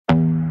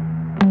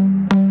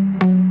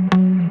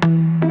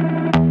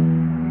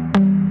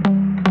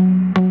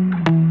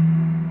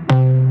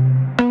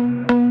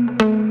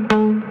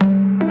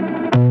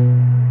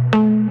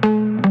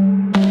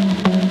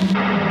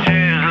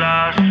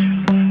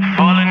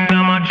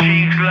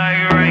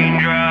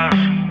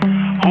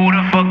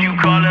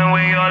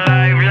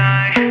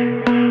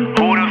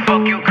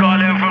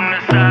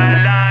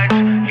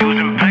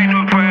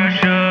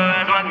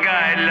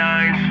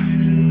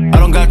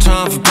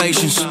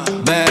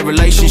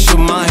shook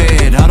my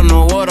head. I don't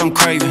know what I'm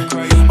craving.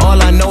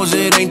 All I know is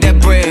it ain't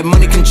that bread.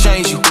 Money can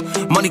change you,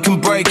 money can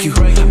break you.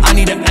 I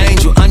need an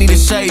angel, I need a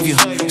savior,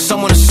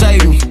 someone to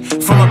save me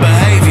from my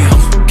behavior.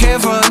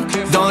 Can't run,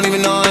 don't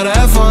even know how to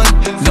have fun.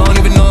 Don't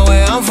even know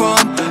where I'm from.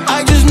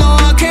 I just know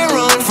I can't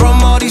run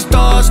from all these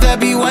thoughts that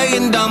be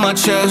weighing down my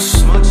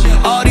chest.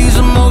 All these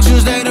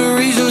emotions, they the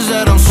reasons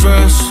that I'm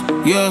stressed.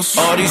 Yes,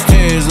 all these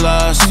tears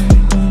lost,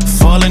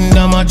 falling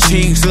down my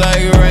cheeks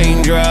like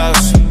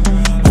raindrops.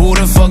 Who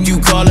the fuck you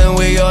calling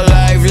with your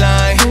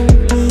lifeline?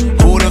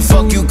 Who the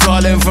fuck you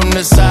calling from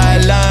the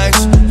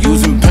sidelines?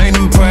 Using pain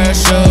and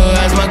pressure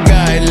as my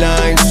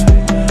guidelines.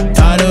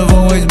 Tired of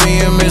always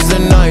being Mr.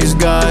 Nice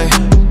Guy.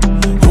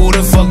 Who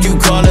the fuck you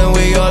calling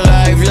with your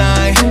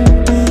lifeline?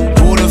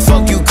 Who the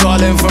fuck you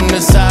calling from the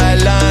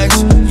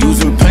sidelines?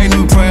 Using pain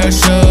and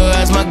pressure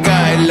as my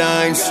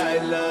guidelines.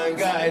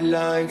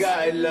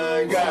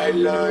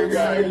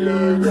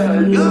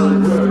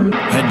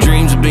 Had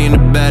dreams of being the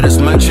baddest.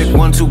 Might check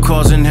 1, 2,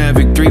 causing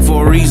havoc. 3,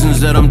 4 reasons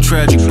that I'm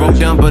tragic. Broke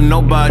down but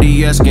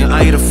nobody asking.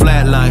 I hit a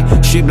flat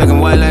line, shit black and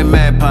white like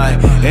Magpie.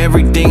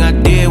 Everything I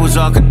did was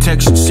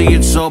architecture. See,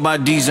 it's all by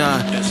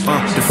design.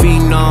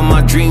 Defeating all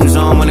my dreams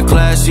on when the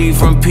class E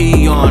from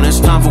P on. It's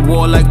time for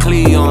war like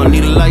Cleon.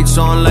 Need the lights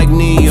on like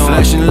neon.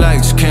 Flashing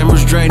lights,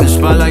 cameras draining,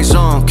 spotlights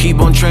on. Keep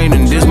on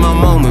training, this my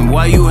moment.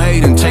 Why you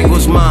hating? Take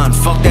what's mine.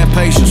 Fuck that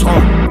patience.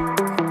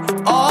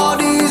 All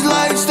these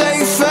lights,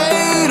 they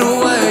fade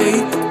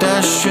away.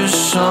 That's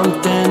just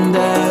something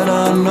that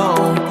I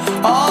know.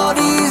 All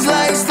these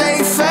lights,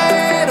 they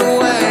fade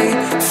away,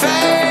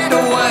 fade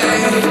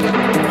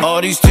away.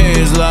 All these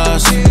tears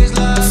lost,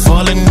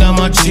 falling down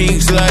my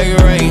cheeks like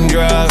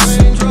raindrops.